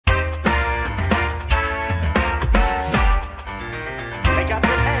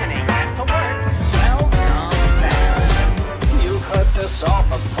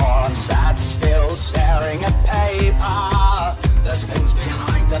tearing at paper. There's things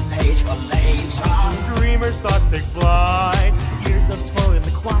behind the page for later. Dreamers' thoughts take flight. Years of toil in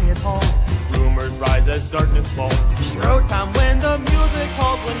the quiet halls. Rumors rise as darkness falls. Showtime when the music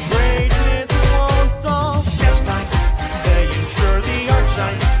calls. When greatness won't stall. Sketch time, they ensure the art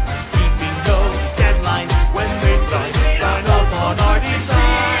shines. Keeping those deadlines when they sign off on our design.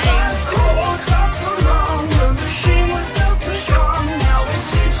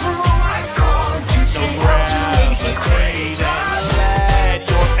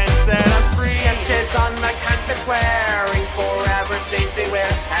 Swearing forever states they wear.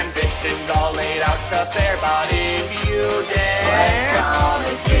 Ambitions all laid out to fair, but if you dare down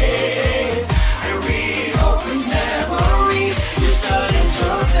again, I read open memories. You stood and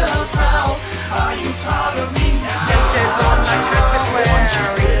took the vow. Are you proud of me now? Sketches on my canvas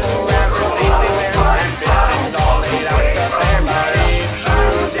swearing forever states they wear. Ambitions all laid out to fair, but if you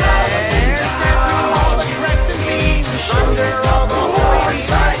dare step through all the cracks and beams, under all the holy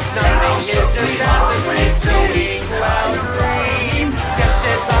sight, nothing is just as it seems. Inkwell dreams,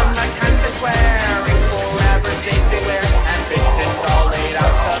 sketches on my canvas wearing forever stains they wear. Ambitions all laid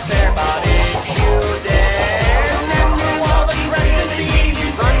out to fair, but if you dare step through all the cracks and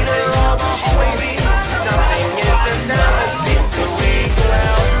seams, under all the holy beams, nothing is just as it seems to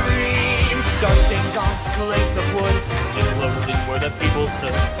Inkwell dreams. Dark stains on planks of wood, enclosing where the people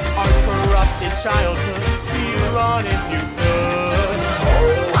stood. Our corrupted childhood, be run if you could.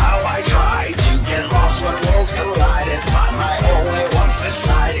 Oh, how I tried to get lost when worlds collided. Find my own way once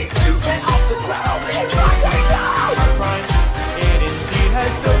deciding to get off the ground and try way down. Our crime, it indeed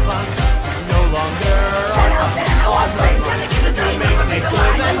has declined. No longer Now I'm playing when it is not make me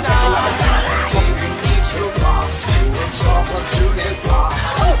blind. Leaving each remarks to absorb what's soon is wrong.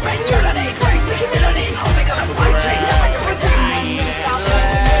 Open unity, grace the community. Hoping on a fight chain, never to retain. Stop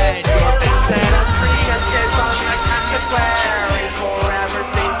Let your face set us free. Sketches on my canvas wearing forever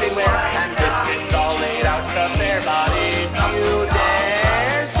stains they wear. Ambitions all laid out to fair, but if you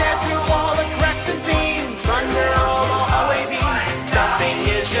dare step through all the cracks and seams, under all the hallway beams, nothing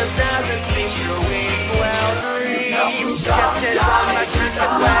is just as it seems to Inkwell dreams. Sketches on my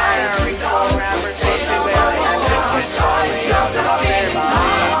canvas wearing forever stains they wear. Ambitions all laid out to fair, but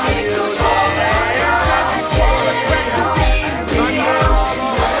if you dare step through all the cracks and seams, under all the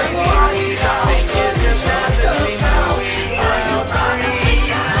hallway beams, nothing is just as it seems to Inkwell dreams.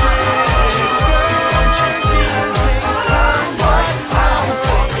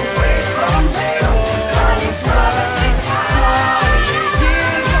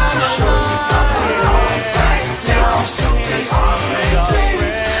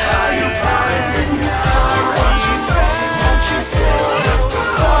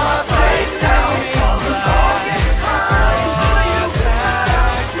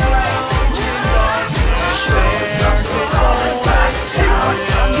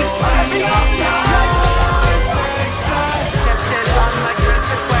 Sketches on my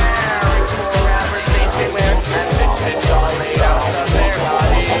canvas wearing forever stains they wear. Ambitions all laid out to fair,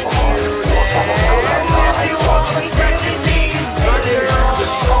 but if you dare step through all the cracks and seams, under all the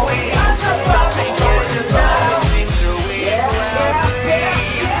showing, nothing is just as it seems to Inkwell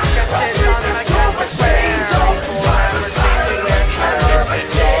dreams. Sketches on my canvas wearing forever stains they wear. Ambitions all laid out to fair,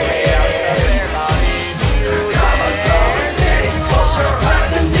 but if you dare step closer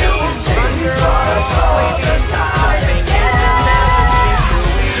cracks and seams, under all the showing, nothing is just as it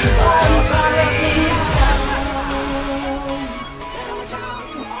seems to Inkwell dreams.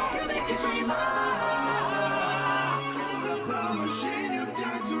 Machine, you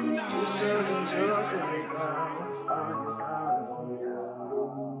dare to know.